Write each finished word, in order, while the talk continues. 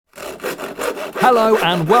Hello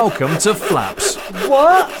and welcome to Flaps.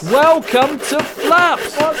 What? Welcome to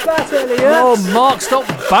Flaps. What's that, Elliot? Oh, Mark, stop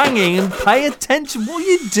banging and pay attention. What are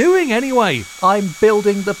you doing anyway? I'm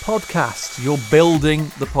building the podcast. You're building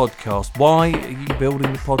the podcast. Why are you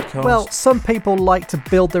building the podcast? Well, some people like to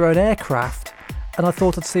build their own aircraft, and I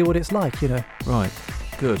thought I'd see what it's like, you know. Right.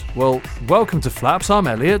 Good. Well, welcome to Flaps. I'm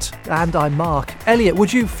Elliot. And I'm Mark. Elliot,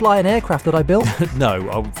 would you fly an aircraft that I built? No,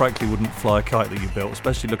 I frankly wouldn't fly a kite that you built,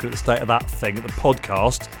 especially looking at the state of that thing at the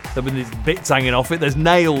podcast. There have been these bits hanging off it. There's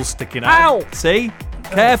nails sticking out. Ow! See?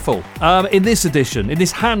 Careful. In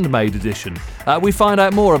this handmade edition, we find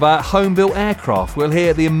out more about home-built aircraft. We'll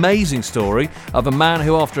hear the amazing story of a man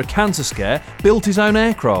who, after a cancer scare, built his own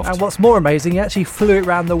aircraft. And what's more amazing, he actually flew it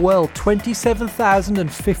around the world,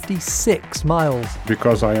 27,056 miles.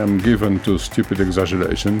 Because I am given to stupid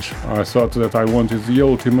exaggerations, I thought that I wanted the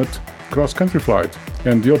ultimate cross-country flight.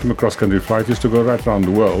 And the ultimate cross-country flight is to go right around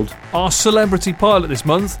the world. Our celebrity pilot this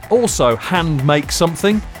month also hand-makes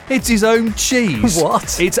something. It's his own cheese.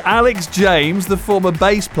 What? It's Alex James, the former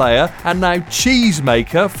bass player and now cheese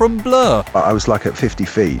maker from Blur. I was like at 50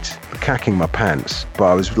 feet, cacking my pants,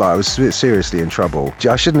 but I was seriously in trouble.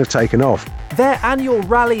 I shouldn't have taken off. Their annual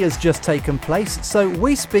rally has just taken place, so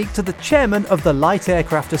we speak to the chairman of the Light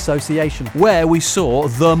Aircraft Association. Where we saw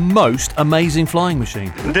the most amazing flying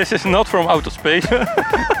machine. This is not from outer space.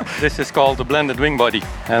 This is called the blended wing body,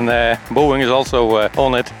 and Boeing is also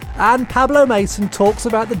on it. And Pablo Mason talks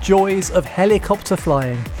about the joys of helicopter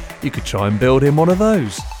flying. You could try and build him one of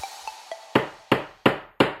those.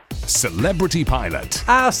 Celebrity Pilot.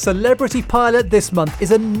 Our celebrity pilot this month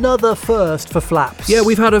is another first for Flaps. Yeah,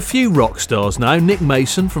 we've had a few rock stars now. Nick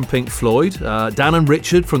Mason from Pink Floyd, Dan and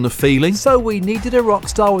Richard from The Feeling. So we needed a rock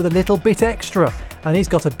star with a little bit extra, and he's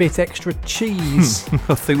got a bit extra cheese.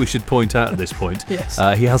 I think we should point out at this point, Yes.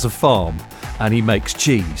 He has a farm and he makes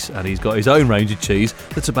cheese, and he's got his own range of cheese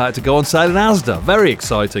that's about to go on sale in Asda. Very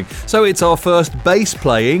exciting. So it's our first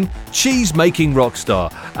bass-playing, cheese-making rock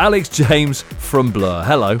star, Alex James from Blur.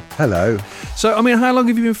 Hello. Hello. So, I mean, how long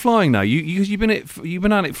have you been flying now? You've been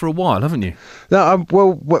at it for a while, haven't you? No,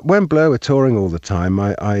 when Blur were touring all the time,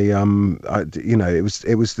 it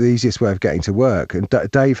was the easiest way of getting to work. And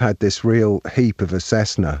Dave had this real heap of a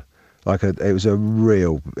Cessna. It was a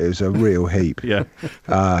real heap. Yeah.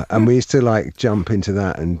 And we used to jump into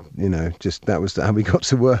that, and that was how we got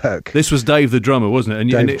to work. This was Dave the drummer, wasn't it?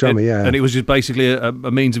 Dave the drummer, yeah. And it was just basically a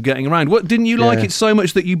means of getting around. What, didn't you like it so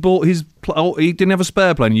much that you bought his? He didn't have a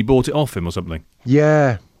spare plane, and you bought it off him or something?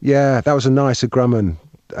 Yeah. That was a nice Grumman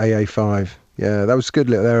AA5. Yeah, that was a good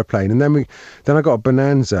little aeroplane. And then I got a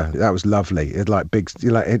Bonanza. That was lovely. It had big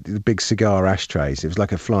cigar ashtrays. It was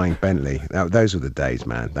like a flying Bentley. Those were the days,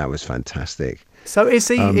 man. That was fantastic. So is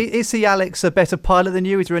he Alex a better pilot than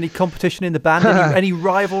you? Is there any competition in the band? Any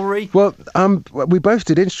rivalry? Well, we both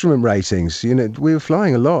did instrument ratings. We were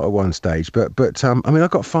flying a lot at one stage, but I mean, I've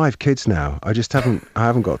got 5 kids now. I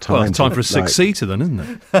haven't got time. Well, it's time for a 6-seater then, isn't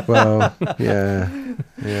it? Well, yeah.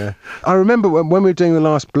 I remember when we were doing the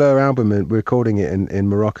last Blur album and recording it in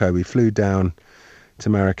Morocco, we flew down to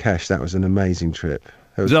Marrakesh. That was an amazing trip.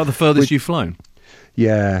 Was that the furthest you've flown?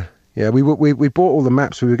 Yeah. Yeah, we bought all the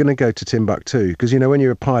maps. We were going to go to Timbuktu because when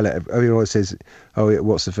you're a pilot, everyone always says, "Oh,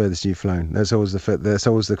 what's the furthest you've flown?" That's always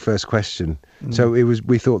the first question. Mm. So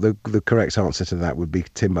we thought the correct answer to that would be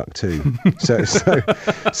Timbuktu. so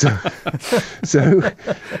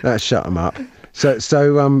that shut them up.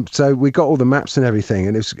 So we got all the maps and everything,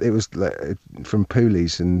 and it was from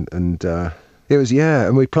Poolies and it was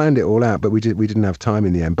and we planned it all out, but we didn't have time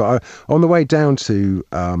in the end. But on the way down to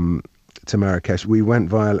Marrakesh, we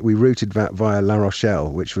routed via La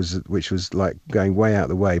Rochelle, which was like going way out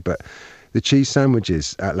the way. But the cheese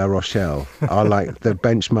sandwiches at La Rochelle are like the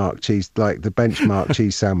benchmark cheese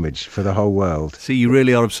sandwich for the whole world. See, you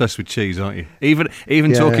really are obsessed with cheese, aren't you?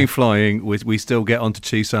 Even talking flying, we still get onto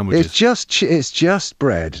cheese sandwiches. It's just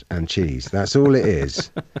bread and cheese. That's all it is,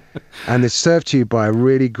 and it's served to you by a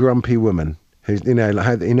really grumpy woman. Who's,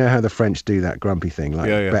 how the French do that grumpy thing,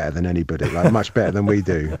 better than anybody, much better than we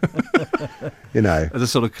do. There's a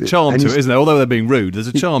sort of charm to it, isn't there? Although they're being rude, there's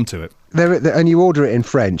a charm to it. And you order it in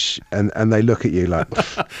French, and they look at you like,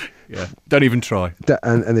 yeah, don't even try.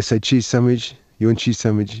 And they say, cheese sandwich. You want cheese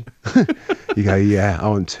sandwich? You go, yeah, I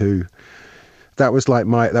want 2. That was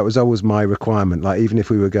always my requirement. Like even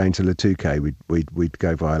if we were going to Le Touquet, we'd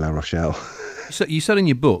go via La Rochelle. So you said in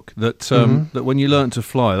your book that that when you learnt to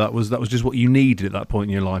fly, that was just what you needed at that point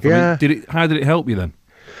in your life. I mean, how did it help you then?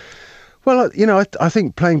 Well, I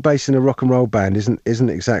think playing bass in a rock and roll band isn't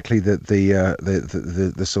exactly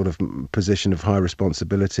the sort of position of high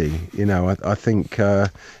responsibility. I think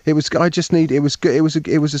it was. I just need. It was good. It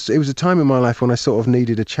was a time in my life when I sort of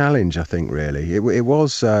needed a challenge. I think really it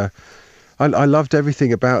was. I loved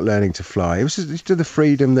everything about learning to fly. It was just the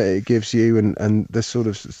freedom that it gives you, and the sort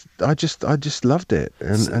of. I just loved it,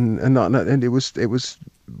 and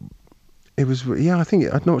it was, yeah, I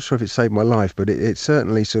think, I'm not sure if it saved my life, but it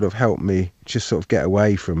certainly sort of helped me just sort of get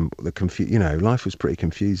away from the life was pretty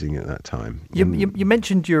confusing at that time. You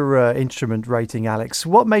mentioned your instrument rating, Alex.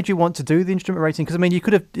 What made you want to do the instrument rating? Because, I mean, you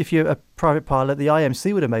could have, if you're a private pilot, the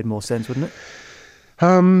IMC would have made more sense, wouldn't it?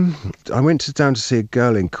 I went down to see a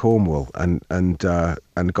girl in Cornwall and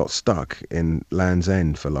got stuck in Land's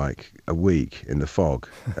End for like a week in the fog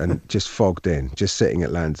and just fogged in, just sitting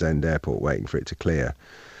at Land's End Airport waiting for it to clear.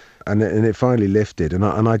 And it finally lifted, and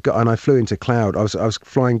I flew into cloud. I was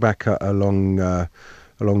flying back along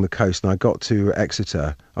the coast, and I got to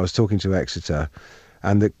Exeter. I was talking to Exeter,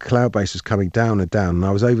 and the cloud base was coming down, and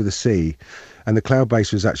I was over the sea, and the cloud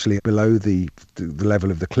base was actually below the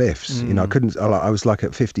level of the cliffs. I couldn't. I was like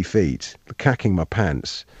at 50 feet, cacking my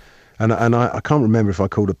pants, and I can't remember if I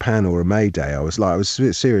called a pan or a mayday. I was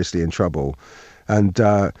seriously in trouble. And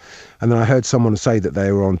then I heard someone say that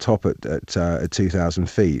they were on top at 2,000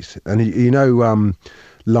 feet. And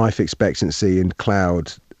life expectancy in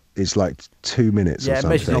cloud is like 2 minutes or something.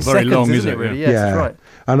 Yeah, it's not very long, is it? Really? Yes, yeah, that's right.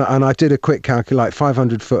 And I did a quick calculate,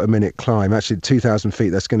 500 foot a minute climb. Actually, 2,000 feet.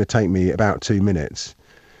 That's going to take me about 2 minutes.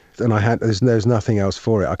 And there's nothing else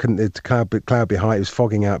for it. I couldn't. The cloud behind, it was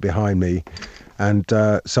fogging out behind me. And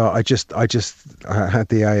so I had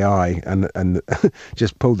the AI and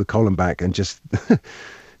just pulled the column back and just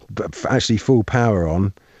actually full power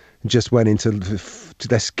on, just went into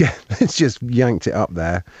just yanked it up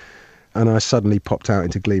there, and I suddenly popped out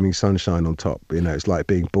into gleaming sunshine on top. It's like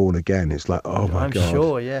being born again. It's like, oh my God. I'm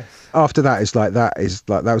sure, yes. After that,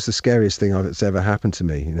 that was the scariest thing that's ever happened to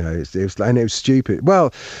me. It was stupid.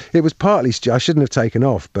 Well, it was partly I shouldn't have taken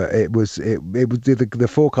off, but the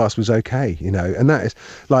forecast was okay. And that is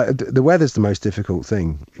like the weather's the most difficult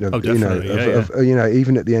thing. Definitely.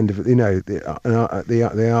 Even at the end of it,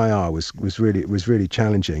 the IR was really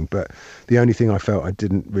challenging. But the only thing I felt I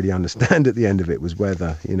didn't really understand at the end of it was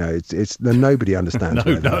weather. Nobody understands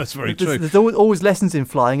weather. No, that's very true. There's always lessons in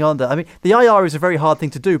flying, aren't there? I mean, the IR is a very hard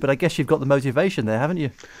thing to do, but I guess you've got the motivation there, haven't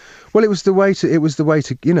you? Well, it was the way to. It was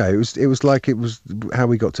like it was how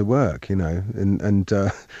we got to work,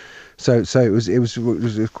 So it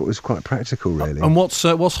was quite practical, really. And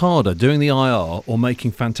what's harder, doing the IR or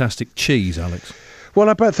making fantastic cheese, Alex? Well,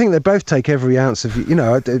 I think they both take every ounce of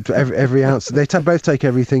every ounce. They both take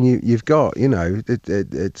everything you've got.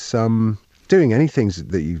 It's doing anything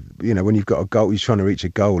that when you've got a goal, you're trying to reach a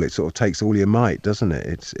goal. It sort of takes all your might, doesn't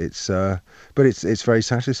it? But it's very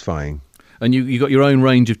satisfying. And you got your own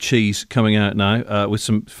range of cheese coming out now with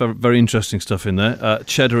some very interesting stuff in there.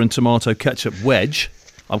 Cheddar and tomato ketchup wedge.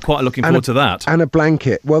 I'm quite looking forward to that. And a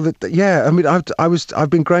blanket. Well, yeah. I mean, I've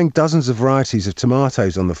been growing dozens of varieties of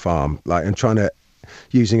tomatoes on the farm, and trying to.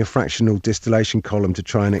 Using a fractional distillation column to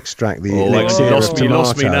try and extract the elixir of tomato. You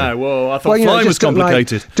lost me now. Whoa, I thought flying was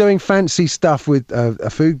complicated. Doing fancy stuff with a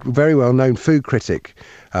very well-known food critic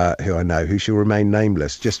who I know, who shall remain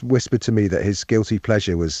nameless, just whispered to me that his guilty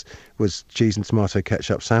pleasure was cheese and tomato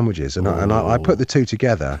ketchup sandwiches, and I put the two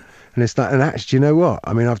together, and it's like, and actually, you know what?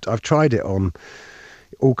 I mean, I've tried it on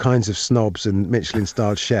all kinds of snobs and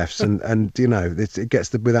Michelin-starred chefs, and it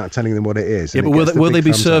gets without telling them what it is. Yeah, but will they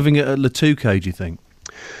be serving it at Le Touquet, do you think?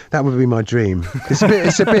 That would be my dream.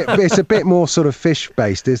 It's a bit more sort of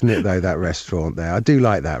fish-based, isn't it, though, that restaurant there? I do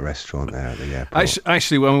like that restaurant there at the airport.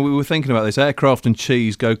 Actually, when we were thinking about this, aircraft and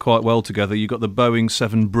cheese go quite well together. You've got the Boeing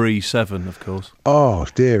 7 Brie 7, of course. Oh,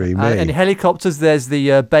 dearie me. And helicopters, there's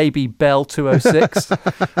the Baby Bell 206.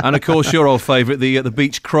 And, of course, your old favourite, the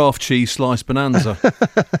Beach Craft Cheese Slice Bonanza.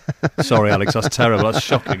 Sorry, Alex, that's terrible. That's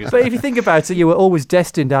shocking. But if you think about it, you were always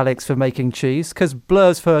destined, Alex, for making cheese, because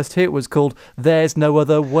Blur's first hit was called There's No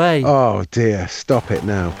Other Way. Oh dear, stop it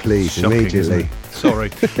now, please, shocking, immediately. Sorry.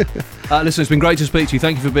 Listen, it's been great to speak to you.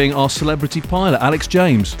 Thank you for being our celebrity pilot, Alex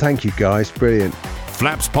James. Thank you, guys. Brilliant.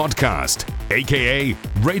 Flaps Podcast, a.k.a.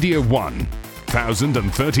 Radio 1,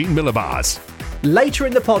 1013 millibars. Later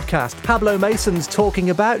in the podcast, Pablo Mason's talking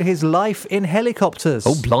about his life in helicopters.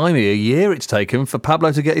 Oh, blimey, a year it's taken for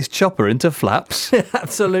Pablo to get his chopper into flaps.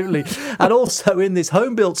 Absolutely. And also in this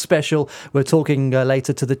home-built special, we're talking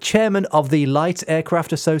later to the chairman of the Light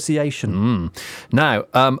Aircraft Association. Now,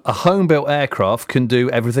 a home-built aircraft can do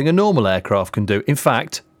everything a normal aircraft can do. In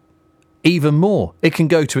fact, even more. It can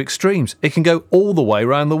go to extremes. It can go all the way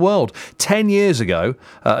around the world. 10 years ago,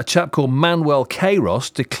 a chap called Manuel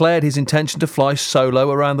Queiroz declared his intention to fly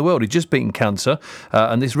solo around the world. He'd just beaten cancer,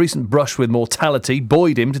 and this recent brush with mortality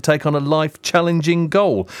buoyed him to take on a life-challenging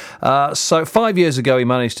goal. So 5 years ago, he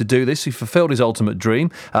managed to do this. He fulfilled his ultimate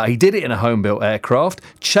dream. He did it in a home-built aircraft.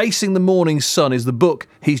 Chasing the Morning Sun is the book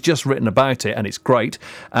he's just written about it, and it's great.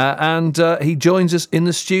 And he joins us in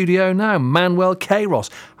the studio now. Manuel Queiroz.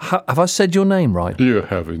 Have I said your name right? You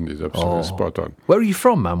have indeed, absolutely spot on. Where are you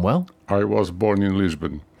from, Manuel? I was born in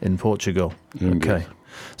Lisbon. In Portugal. Indeed. Okay.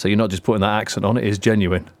 So you're not just putting that accent on, it is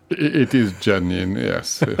genuine. It is genuine,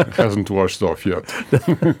 yes. It hasn't washed off yet.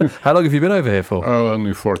 How long have you been over here for?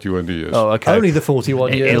 Only 41 years. Oh, okay. Only the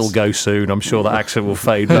 41 years. It'll go soon. I'm sure that accent will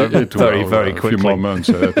fade very A quickly. few more months,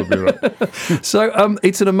 that'll be right. So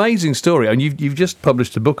it's an amazing story, and you've just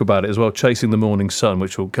published a book about it as well, Chasing the Morning Sun,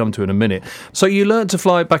 which we'll come to in a minute. So you learned to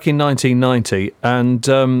fly back in 1990,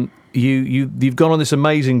 and you've gone on this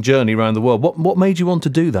amazing journey around the world. What made you want to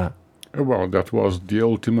do that? Well, that was the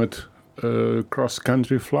ultimate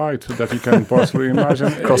cross-country flight that you can possibly imagine.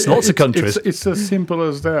 Across lots of countries. It's as simple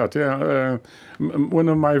as that, yeah. One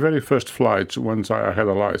of my very first flights, once I had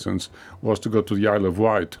a license, was to go to the Isle of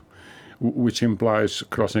Wight, which implies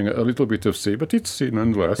crossing a little bit of sea, but it's sea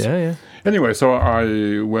nonetheless. Yeah. Anyway, so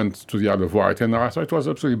I went to the Isle of Wight, and I thought it was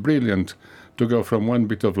absolutely brilliant to go from one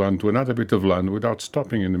bit of land to another bit of land without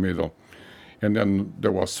stopping in the middle. And then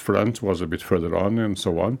there was France, was a bit further on, and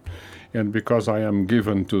so on. And because I am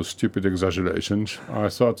given to stupid exaggerations, I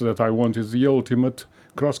thought that I wanted the ultimate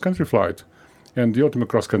cross-country flight. And the ultimate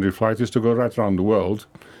cross-country flight is to go right around the world.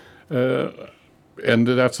 And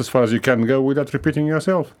that's as far as you can go without repeating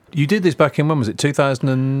yourself. You did this back in, when was it,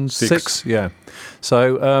 2006? Six. Yeah.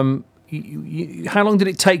 So how long did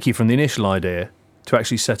it take you from the initial idea to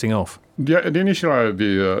actually setting off? The initial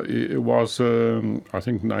idea it was, I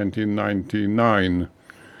think, 1999.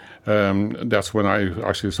 That's when I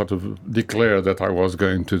actually sort of declared that I was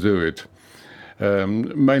going to do it.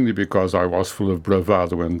 Mainly because I was full of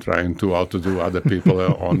bravado and trying to outdo other people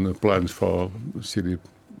on plans for silly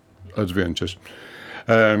adventures.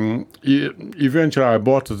 Eventually, I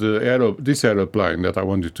bought this aeroplane that I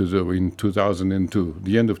wanted to do in 2002,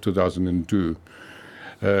 the end of 2002.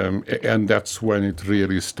 And that's when it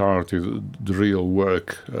really started, the real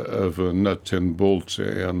work of nuts and bolts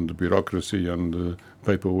and bureaucracy and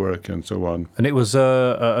paperwork and so on. And it was an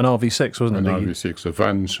RV6, wasn't it? An RV6, a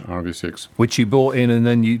Vans RV6. Which you bought in, and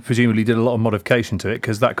then you presumably did a lot of modification to it,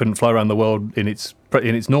 because that couldn't fly around the world in its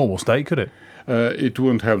normal state, could it? It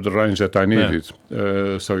wouldn't have the range that I needed.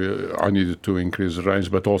 So I needed to increase the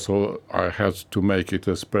range, but also I had to make it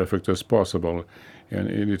as perfect as possible. And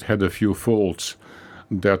it had a few faults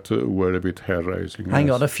that were a bit hair-raising.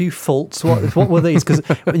 Hang on, a few faults. What were these? Because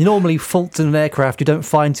normally faults in an aircraft you don't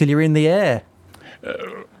find till you're in the air.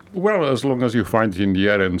 Well, as long as you find it in the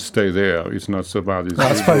air and stay there, it's not so bad.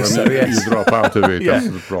 I suppose so, yes. You drop out of it, that's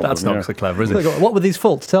the problem. That's not so clever, is it? What were these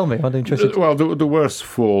faults? Tell me, I'm interested. Well, the worst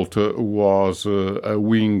fault was a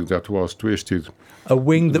wing that was twisted. A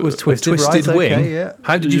wing that was twisted, Twisted right? wing? Okay, yeah.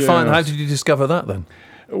 How did you how did you discover that then?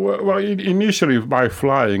 Well, initially by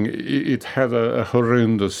flying, it had a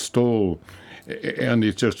horrendous stall, and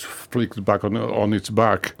it just flicked back on its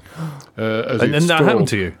back. And that happened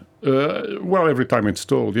to you? Well, every time it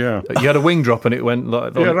stalled, yeah. You had a wing drop and it went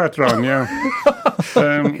like... Yeah, right round, yeah.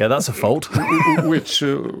 Yeah, that's a fault. Which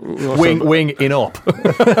was wing in op.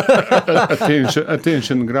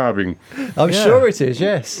 attention grabbing. I'm sure it is,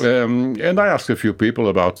 yes. And I asked a few people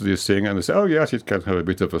about this thing, and they said, "Oh yes, it can have a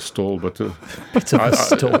bit of a stall, but Bit of a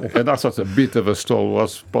stall. and I thought a bit of a stall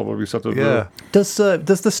was probably sort of Yeah. Does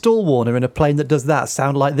the stall warner in a plane that does that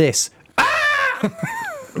sound like this?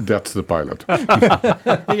 that's the pilot.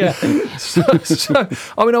 Yeah. So,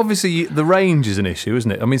 I mean, obviously, the range is an issue,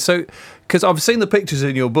 isn't it? I mean, because I've seen the pictures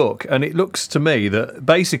in your book, and it looks to me that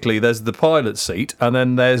basically there's the pilot's seat, and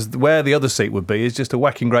then there's where the other seat would be is just a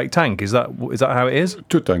whacking great tank. Is that how it is?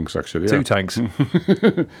 2 tanks, actually. Yeah. 2 tanks.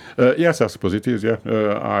 Yes, I suppose it is, yeah.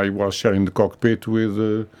 I was sharing the cockpit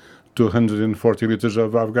with 240 litres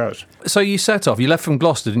of avgas. So you set off. You left from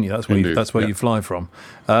Gloucester, didn't you? That's where yeah. you fly from.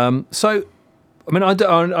 So, I mean, I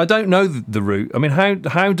don't know the route. I mean,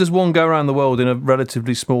 how does one go around the world in a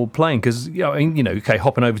relatively small plane? Because okay,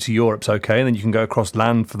 hopping over to Europe's okay, and then you can go across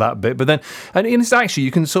land for that bit. But then, and it's actually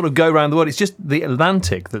you can sort of go around the world. It's just the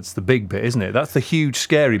Atlantic that's the big bit, isn't it? That's the huge,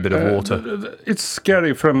 scary bit of water. It's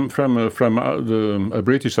scary from a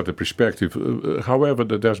British sort of perspective. However,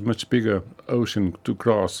 there's much bigger ocean to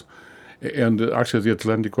cross. And actually, the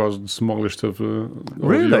Atlantic was the smallest of all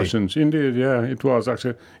the oceans. Indeed, yeah, it was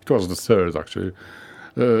the third, actually.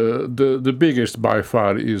 The biggest by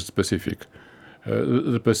far is Pacific.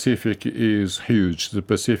 The Pacific is huge. The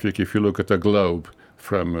Pacific, if you look at a globe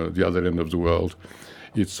from the other end of the world,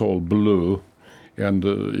 it's all blue, and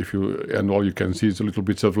all you can see is a little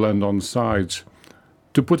bits of land on the sides.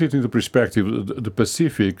 To put it into perspective, the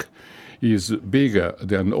Pacific is bigger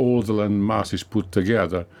than all the land masses put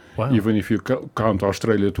together, even if you count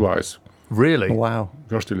Australia twice. Really? Wow.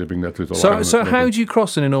 You're still living that little So island. how do you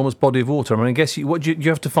cross an enormous body of water? I mean, I guess you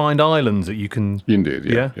have to find islands that you can... Indeed,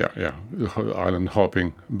 yeah. Island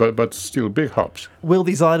hopping, but still big hops. Will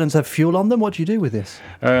these islands have fuel on them? What do you do with this?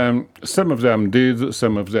 Some of them did,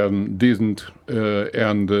 some of them didn't,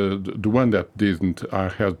 and the one that didn't, I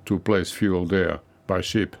had to place fuel there by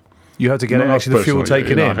ship. You had to get Not the fuel personally,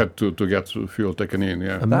 taken I in. had to get fuel taken in,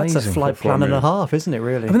 yeah. That's a Amazing. flight plan and a half, isn't it,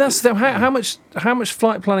 really? I mean, that's how much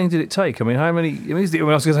flight planning did it take? I mean, I was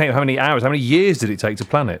going to say how many hours, how many years did it take to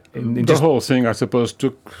plan it? The whole thing, I suppose,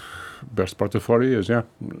 took best part of 4 years, yeah.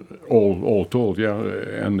 All told, yeah.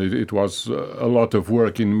 And it was a lot of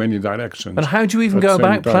work in many directions. And how do you even at go the same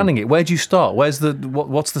about time. planning it? Where do you start? What's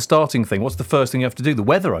the starting thing? What's the first thing you have to do? The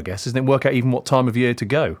weather, I guess, isn't it? Work out even what time of year to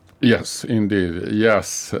go. Yes, indeed.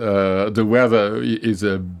 Yes, the weather is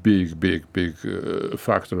a big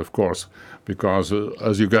factor, of course, because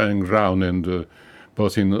as you're going round and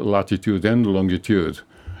both in latitude and longitude,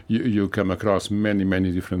 you come across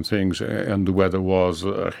many different things, and the weather was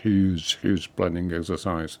a huge planning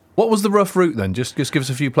exercise. What was the rough route then? Just give us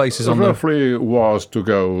a few places on Roughly was to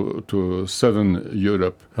go to southern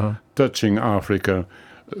Europe, touching Africa,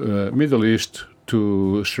 Middle East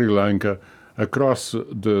to Sri Lanka, across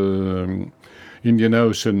the Indian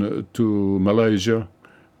Ocean to Malaysia,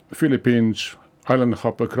 Philippines, island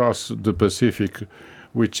hop across the Pacific,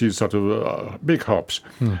 which is sort of big hops.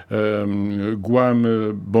 Guam,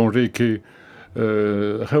 Bonrique,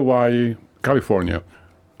 Hawaii, California,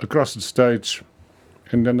 across the States,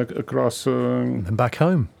 and then across and back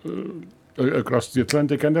home. Across the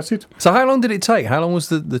Atlantic, and that's it. So how long did it take? How long was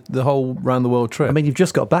the whole round the world trip? I mean, you've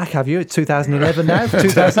just got back, have you? It's 2011 now,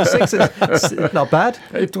 2006. It's not bad.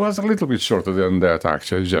 It was a little bit shorter than that,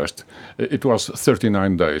 actually. It was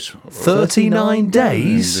 39 days. 39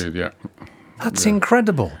 days? Indeed, yeah. That's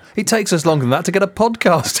incredible. It takes us longer than that to get a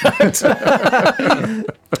podcast out.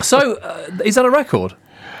 So, is that a record?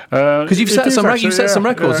 Because you've set some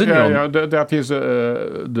records, didn't you? Yeah, that is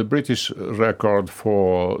the British record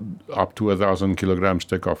for up to 1,000 kilograms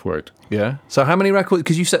takeoff weight. Yeah. So how many records?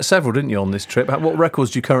 Because you set several, didn't you, on this trip? What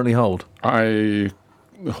records do you currently hold? I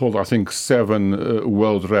hold, I think, 7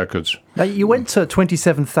 world records. Now, you went to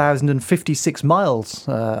 27,056 miles.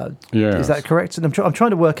 Yes. Is that correct? And I'm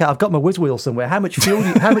trying to work out. I've got my whiz wheel somewhere. How much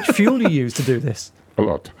fuel you use to do this? A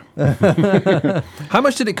lot. How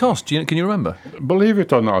much did it cost? Can you remember? Believe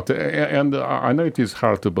it or not, and I know it is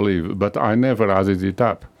hard to believe, but I never added it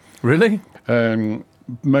up. Really?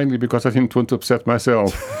 Mainly because I didn't want to upset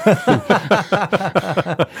myself.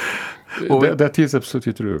 That is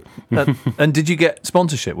absolutely true. And did you get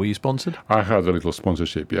sponsorship? Were you sponsored? I had a little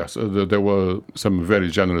sponsorship, yes. There were some very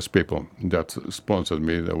generous people that sponsored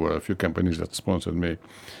me. There were a few companies that sponsored me.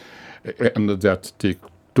 And that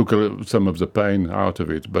took some of the pain out of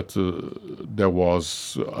it, but there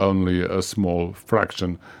was only a small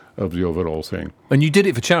fraction of the overall thing. And you did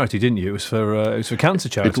it for charity, didn't you? It was for cancer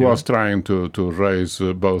charity. It was trying to raise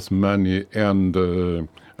both money and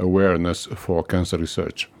awareness for cancer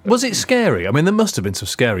research. Was it scary? I mean, there must have been some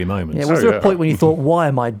scary moments. Yeah, was there a point when you thought, why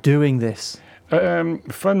am I doing this?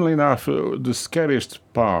 Funnily enough, the scariest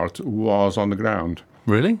part was on the ground.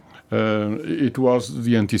 Really? It was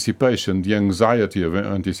the anticipation, the anxiety of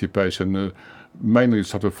anticipation, mainly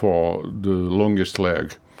sort of for the longest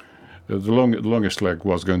leg. The longest leg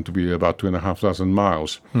was going to be about 2,500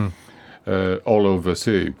 miles, all over the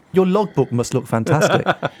sea. Your logbook must look fantastic.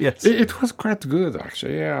 Yes. It was quite good,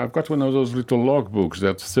 actually. Yeah, I've got one of those little logbooks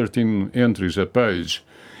that's 13 entries a page.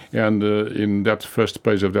 And in that first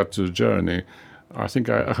page of that journey, I think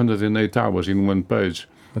 108 hours in one page.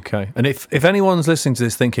 Okay. And if anyone's listening to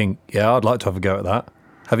this thinking, yeah, I'd like to have a go at that,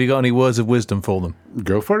 have you got any words of wisdom for them?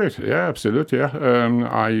 Go for it. Yeah, absolutely. Yeah.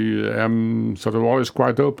 I am sort of always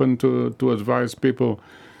quite open to advise people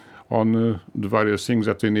on the various things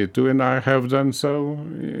that they need to, and I have done so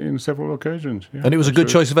in several occasions. Yeah, and it was a good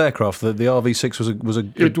choice of aircraft. The RV6 was a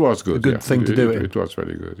good, it was good. A good thing to do it. It was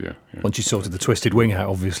very good. Yeah. Once you sorted the twisted wing out,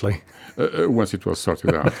 obviously. Once it was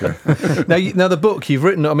sorted out. Yeah. Now the book you've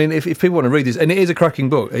written. I mean, if people want to read this, and it is a cracking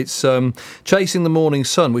book. It's Chasing the Morning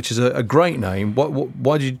Sun, which is a great name.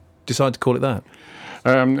 Why did you decide to call it that?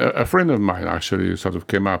 A friend of mine actually sort of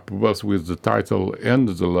came up both with the title and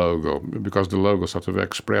the logo, because the logo sort of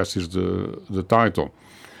expresses the title.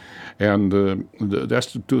 And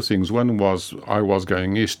there's two things. One was I was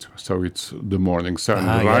going east, so it's the morning sun,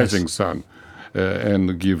 the rising sun,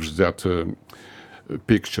 and gives that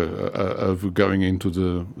picture of going into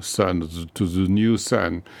the sun, to the new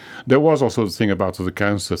sun. There was also the thing about the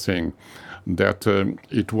cancer thing, that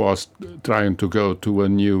it was trying to go to a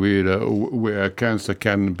new era where cancer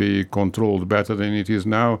can be controlled better than it is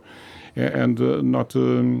now, and not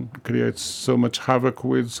create so much havoc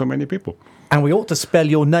with so many people. And we ought to spell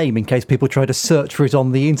your name in case people try to search for it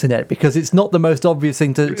on the internet, because it's not the most obvious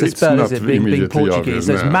thing to spell, is it? Being Portuguese. Obvious,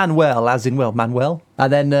 So it's no. Manuel, as in, well, Manuel.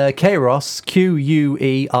 And then Queiroz,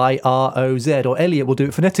 Queiroz, or Elliot will do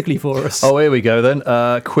it phonetically for us. Oh, here we go then.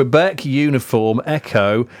 Quebec Uniform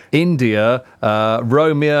Echo India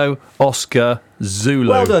Romeo Oscar Zulu.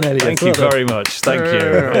 Well done, Elliot. Thank you very much. Thank you.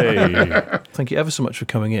 Hey. Thank you ever so much for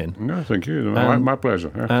coming in. No, thank you. My pleasure.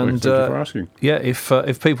 And thank you for asking. Yeah,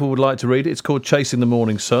 if people would like to read it, it's called Chasing the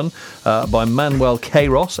Morning Sun by Manuel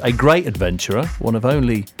Queiroz, a great adventurer, one of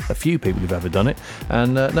only a few people who've ever done it.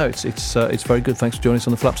 And no, it's very good. Thanks for joining us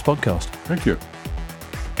on the Flaps podcast. Thank you.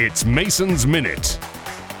 It's Mason's Minute.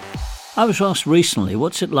 I was asked recently,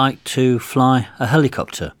 what's it like to fly a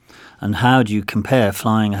helicopter? And how do you compare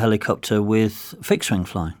flying a helicopter with fixed-wing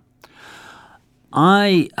flying?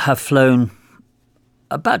 I have flown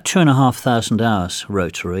about 2,500 hours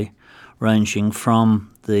rotary, ranging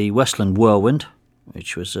from the Westland Whirlwind,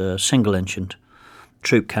 which was a single-engined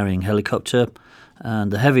troop-carrying helicopter,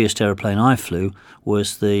 and the heaviest aeroplane I flew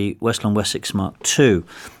was the Westland Wessex Mark II,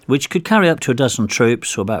 which could carry up to a dozen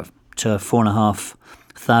troops, or about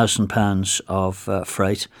 4,500 pounds of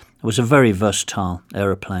freight. It was a very versatile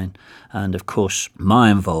aeroplane, and of course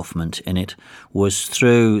my involvement in it was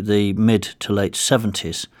through the mid to late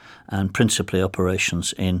 70s, and principally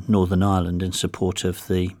operations in Northern Ireland in support of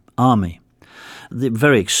the Army. The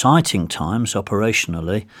very exciting times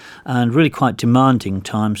operationally, and really quite demanding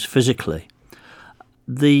times physically.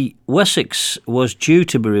 The Wessex was due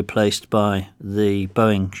to be replaced by the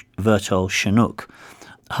Boeing Vertol Chinook.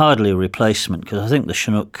 Hardly a replacement, because I think the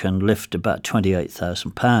Chinook can lift about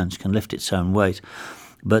 28,000 pounds, can lift its own weight.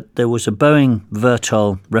 But there was a Boeing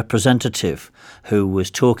Vertol representative who was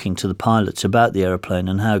talking to the pilots about the aeroplane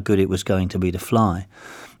and how good it was going to be to fly.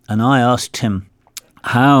 And I asked him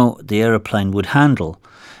how the aeroplane would handle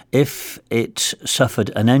if it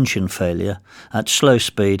suffered an engine failure at slow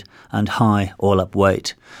speed and high all-up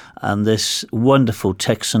weight. And this wonderful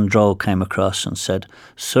Texan droll came across and said,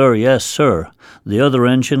 "Sir, yes, sir, the other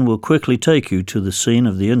engine will quickly take you to the scene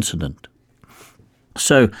of the incident."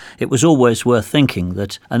 So it was always worth thinking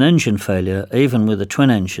that an engine failure, even with a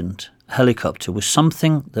twin-engined helicopter, was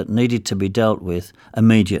something that needed to be dealt with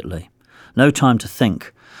immediately. No time to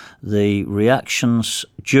think. The reactions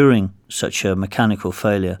during such a mechanical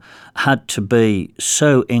failure had to be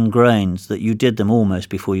so ingrained that you did them almost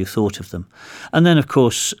before you thought of them. And then, of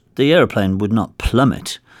course, the aeroplane would not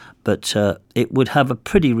plummet, but it would have a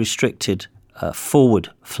pretty restricted forward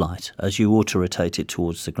flight as you auto-rotate it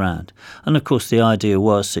towards the ground. And of course the idea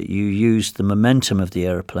was that you used the momentum of the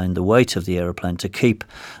aeroplane, the weight of the aeroplane, to keep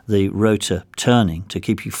the rotor turning, to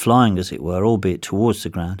keep you flying as it were, albeit towards the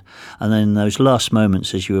ground. And then in those last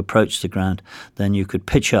moments as you approached the ground, then you could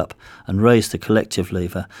pitch up and raise the collective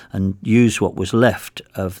lever and use what was left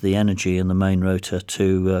of the energy in the main rotor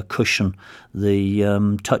to cushion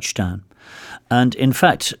the touchdown. And in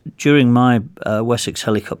fact, during my Wessex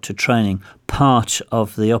helicopter training, part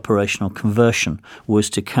of the operational conversion was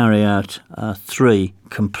to carry out 3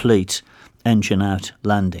 complete engine-out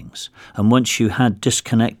landings. And once you had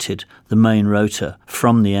disconnected the main rotor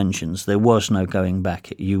from the engines, there was no going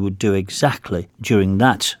back. You would do exactly during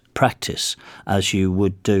that practice as you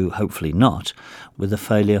would do, hopefully not, with a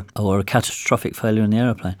failure or a catastrophic failure in the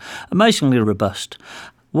aeroplane. Amazingly robust.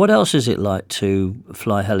 What else is it like to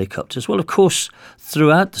fly helicopters? Well, of course,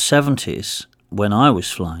 throughout the 70s, when I was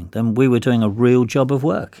flying them, we were doing a real job of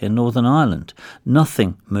work in Northern Ireland.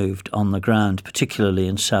 Nothing moved on the ground, particularly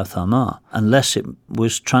in South Armagh, unless it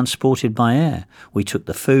was transported by air. We took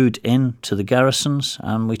the food in to the garrisons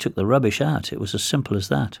and we took the rubbish out. It was as simple as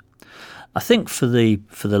that. I think for the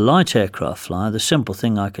light aircraft flyer, the simple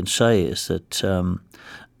thing I can say is that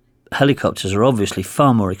helicopters are obviously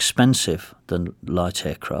far more expensive than light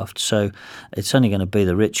aircraft, so it's only going to be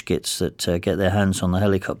the rich gits that get their hands on the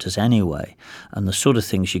helicopters anyway. And the sort of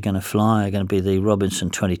things you're going to fly are going to be the Robinson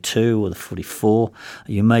 22 or the 44.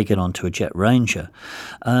 You may get onto a Jet Ranger.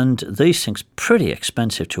 And these things are pretty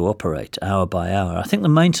expensive to operate hour by hour. I think the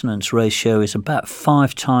maintenance ratio is about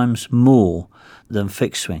 5 times more than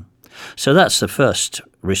fixed wing. So that's the first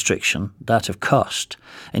restriction, that of cost.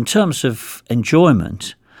 In terms of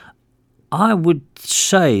enjoyment, I would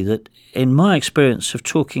say that in my experience of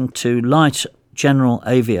talking to light general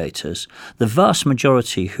aviators, the vast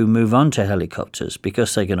majority who move on to helicopters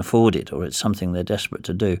because they can afford it or it's something they're desperate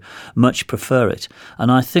to do, much prefer it.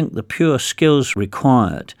 And I think the pure skills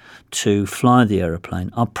required to fly the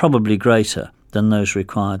aeroplane are probably greater than those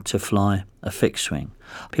required to fly a fixed wing.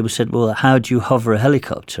 People said, well, how do you hover a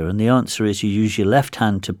helicopter? And the answer is you use your left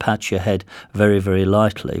hand to pat your head very, very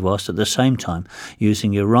lightly, whilst at the same time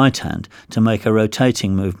using your right hand to make a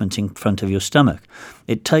rotating movement in front of your stomach.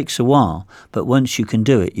 It takes a while, but once you can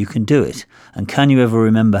do it, you can do it. And can you ever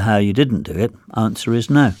remember how you didn't do it? Answer is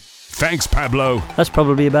no. Thanks, Pablo. That's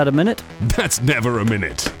probably about a minute. That's never a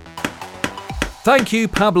minute. Thank you,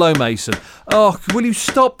 Pablo Mason. Oh, will you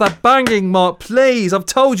stop that banging, Mark, please? I've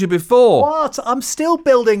told you before. What? I'm still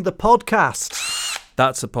building the podcast.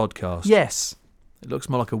 That's a podcast. Yes. It looks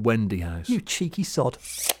more like a Wendy house. You cheeky sod.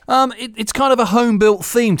 It's kind of a home-built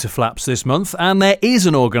theme to Flaps this month, and there is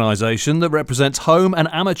an organisation that represents home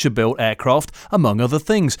and amateur-built aircraft, among other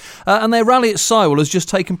things. And their rally at Sywell has just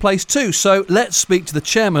taken place too, so let's speak to the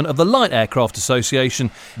chairman of the Light Aircraft Association,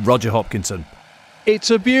 Roger Hopkinson.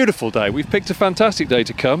 It's a beautiful day. We've picked a fantastic day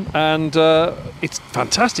to come, and it's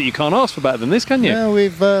fantastic. You can't ask for better than this, can you? Yeah,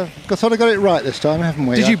 we've sort of got it right this time, haven't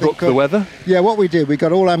we? Did you book the weather? Yeah, what we did, we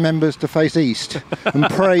got all our members to face east and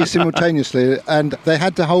pray simultaneously, and they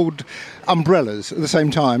had to hold umbrellas at the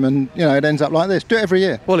same time, and it ends up like this. Do it every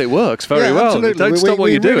year. Well, it works very well. Absolutely. Don't stop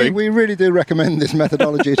what you're doing. We really do recommend this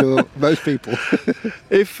methodology to most people.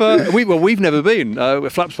 We've never been.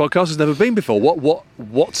 Flaps Podcast has never been before.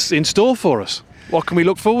 What's in store for us? What can we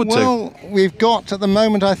look forward to? Well, we've got at the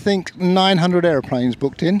moment, I think, 900 aeroplanes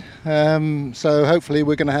booked in. So hopefully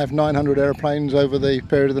we're going to have 900 aeroplanes over the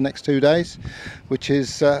period of the next 2 days, which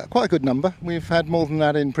is quite a good number. We've had more than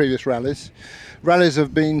that in previous rallies. Rallies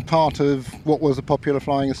have been part of what was the Popular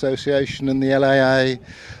Flying Association and the LAA,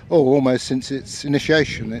 almost since its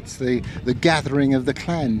initiation. It's the gathering of the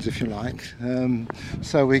clans, if you like.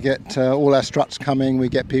 So we get all our struts coming, we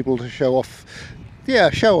get people to show off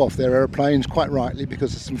their aeroplanes, quite rightly,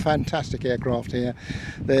 because there's some fantastic aircraft here.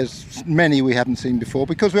 There's many we haven't seen before,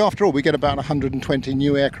 because after all, we get about 120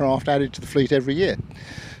 new aircraft added to the fleet every year.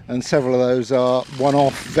 And several of those are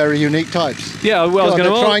one-off, very unique types. Yeah, well,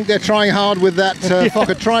 they're trying hard with that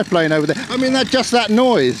Fokker triplane over there. I mean, that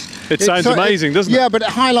noise. It sounds amazing, doesn't it? Yeah, but it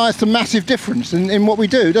highlights the massive difference in what we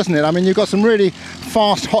do, doesn't it? I mean, you've got some really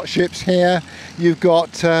fast hot ships here. You've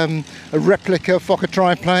got a replica Fokker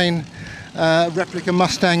triplane, replica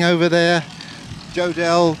Mustang over there.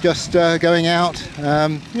 Jodel just going out. Are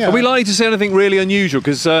we likely to see anything really unusual?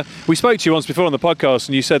 Because we spoke to you once before on the podcast,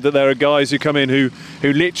 and you said that there are guys who come in who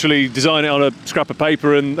literally design it on a scrap of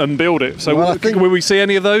paper and build it. So will we see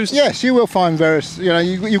any of those? Yes, you will find various.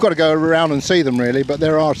 You've got to go around and see them really, but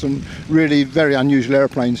there are some really very unusual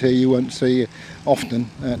airplanes here you won't see often,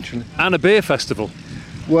 actually. And a beer festival.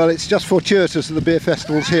 Well, it's just fortuitous that the beer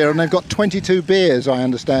festival's here, and they've got 22 beers, I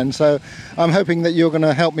understand. So I'm hoping that you're going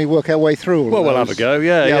to help me work our way through all of those. We'll have a go,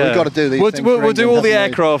 yeah. We've got to do these things. We'll do all the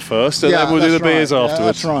aircraft first, and then we'll do the beers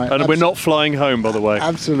afterwards. That's right. And we're not flying home, by the way.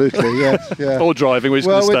 Absolutely, yes. Yeah. Or driving, we're just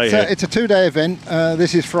going to stay here. It's a 2-day event.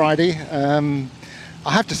 This is Friday.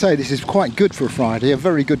 I have to say this is quite good for a Friday, a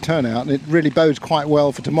very good turnout, and it really bodes quite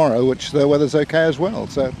well for tomorrow, which the weather's okay as well.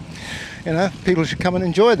 So, people should come and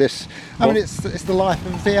enjoy this. I mean, it's the life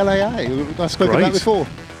of the LAA. I spoke about before.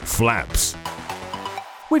 Flaps.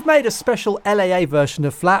 We've made a special LAA version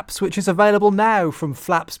of Flaps, which is available now from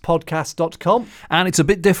flapspodcast.com. And it's a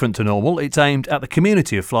bit different to normal. It's aimed at the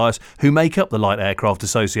community of flyers who make up the Light Aircraft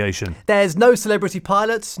Association. There's no celebrity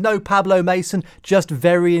pilots, no Pablo Mason, just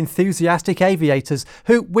very enthusiastic aviators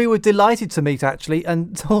who we were delighted to meet, actually,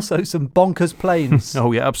 and also some bonkers planes.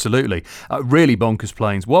 Oh, yeah, absolutely. Really bonkers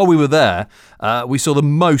planes. While we were there, we saw the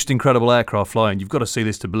most incredible aircraft flying. You've got to see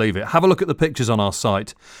this to believe it. Have a look at the pictures on our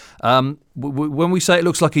site. When we say it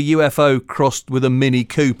looks like a UFO crossed with a Mini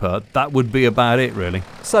Cooper, that would be about it, really.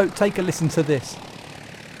 So take a listen to this.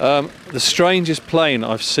 The strangest plane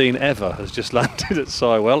I've seen ever has just landed at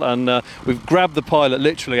Sywell, and we've grabbed the pilot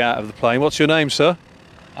literally out of the plane. What's your name, sir?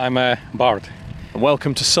 I'm Bart. And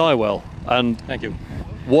welcome to Sywell. And thank you.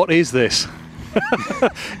 What is this?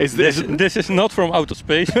 This is not from outer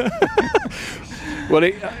space. Well,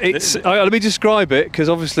 let me describe it, because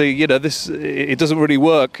obviously, it doesn't really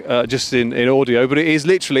work just in audio, but it is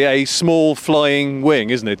literally a small flying wing,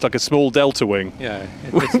 isn't it? It's like a small delta wing. Yeah,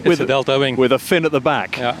 it's a delta wing. With a fin at the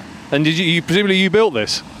back. Yeah. And presumably you built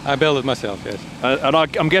this? I built it myself, yes. And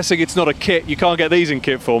I'm guessing it's not a kit. You can't get these in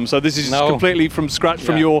kit form. So this is completely from scratch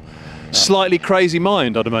from your slightly crazy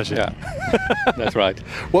mind, I'd imagine. Yeah, that's right.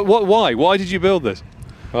 Why? Why did you build this?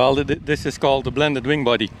 Well, this is called the blended wing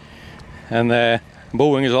body, and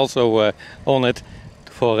Boeing is also on it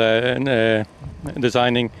for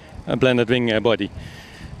designing a blended wing body.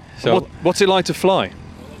 So what's it like to fly?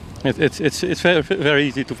 It's very, very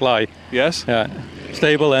easy to fly. Yes. Yeah,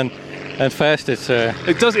 stable and fast.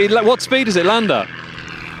 What speed does it land at?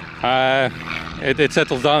 It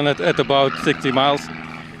settles down at about 60 miles.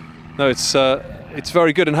 No, it's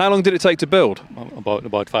very good. And how long did it take to build?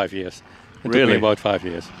 About 5 years. It Really? took me about 5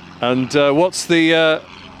 years. And what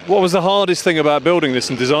was the hardest thing about building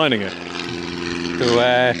this and designing it?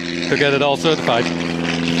 To get it all certified.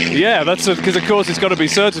 Yeah, that's because of course it's got to be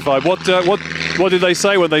certified. What did they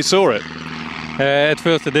say when they saw it? At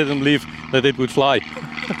first, they didn't believe that it would fly.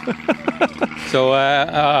 So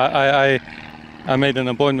I made an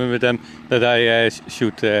appointment with them that I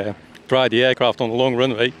should try the aircraft on a long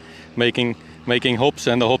runway, making hops,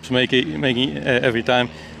 and the hops making every time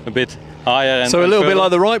a bit higher. So a little bit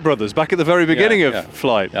like the Wright brothers back at the very beginning of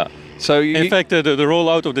flight. Yeah. So in fact, the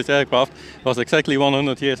rollout of this aircraft was exactly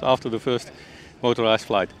 100 years after the first motorized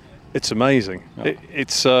flight. It's amazing. Yeah.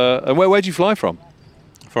 And where'd you fly from?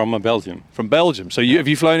 From Belgium. From Belgium. So have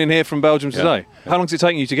you flown in here from Belgium today? How long did it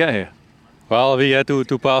take you to get here? Well, we had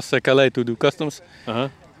to pass Calais to do customs.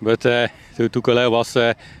 But to Calais was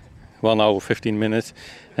 1 hour 15 minutes,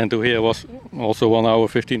 and to here was also 1 hour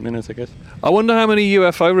 15 minutes, I guess. I wonder how many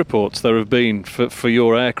UFO reports there have been for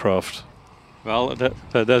your aircraft. Well,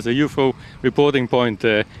 there's a UFO reporting point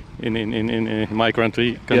in my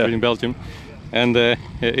country in Belgium. And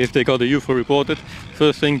if they got a UFO reported,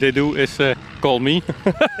 first thing they do is call me.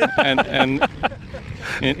 and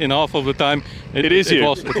in half of the time, it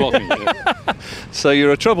was me. Yeah. So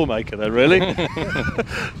you're a troublemaker then, really?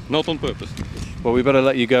 Not on purpose. Well, we better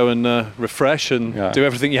let you go and refresh and do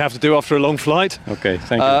everything you have to do after a long flight. Okay,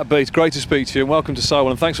 thank you. But it's great to speak to you, and welcome to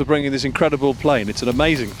Saiwan, and thanks for bringing this incredible plane. It's an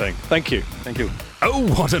amazing thing. Thank you. Thank you. Oh,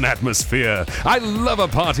 what an atmosphere. I love a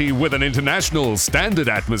party with an international standard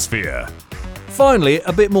atmosphere. Finally,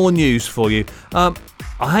 a bit more news for you. I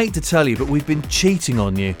hate to tell you, but we've been cheating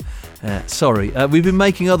on you. We've been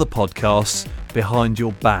making other podcasts behind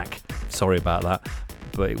your back. Sorry about that,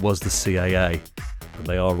 but it was the CAA. And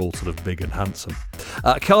they are all sort of big and handsome.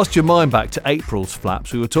 Cast your mind back to April's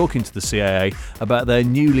Flaps. We were talking to the CAA about their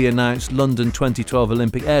newly announced London 2012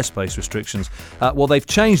 Olympic airspace restrictions. Well, they've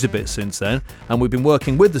changed a bit since then, and we've been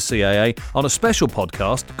working with the CAA on a special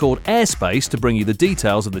podcast called Airspace to bring you the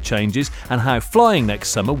details of the changes and how flying next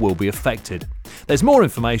summer will be affected. There's more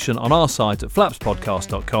information on our site at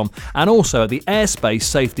flapspodcast.com and also at the Airspace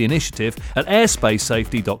Safety Initiative at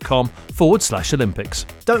airspace.safety.com/Olympics.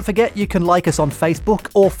 Don't forget you can like us on Facebook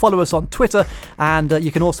or follow us on Twitter, and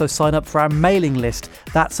you can also sign up for our mailing list.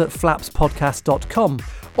 That's at flapspodcast.com.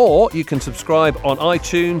 Or you can subscribe on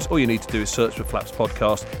iTunes. All you need to do is search for Flaps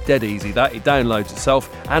Podcast. Dead easy that. It downloads itself.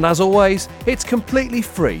 And as always, it's completely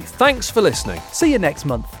free. Thanks for listening. See you next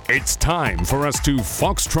month. It's time for us to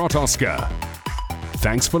Foxtrot Oscar.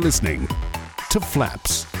 Thanks for listening to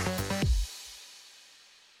Flaps.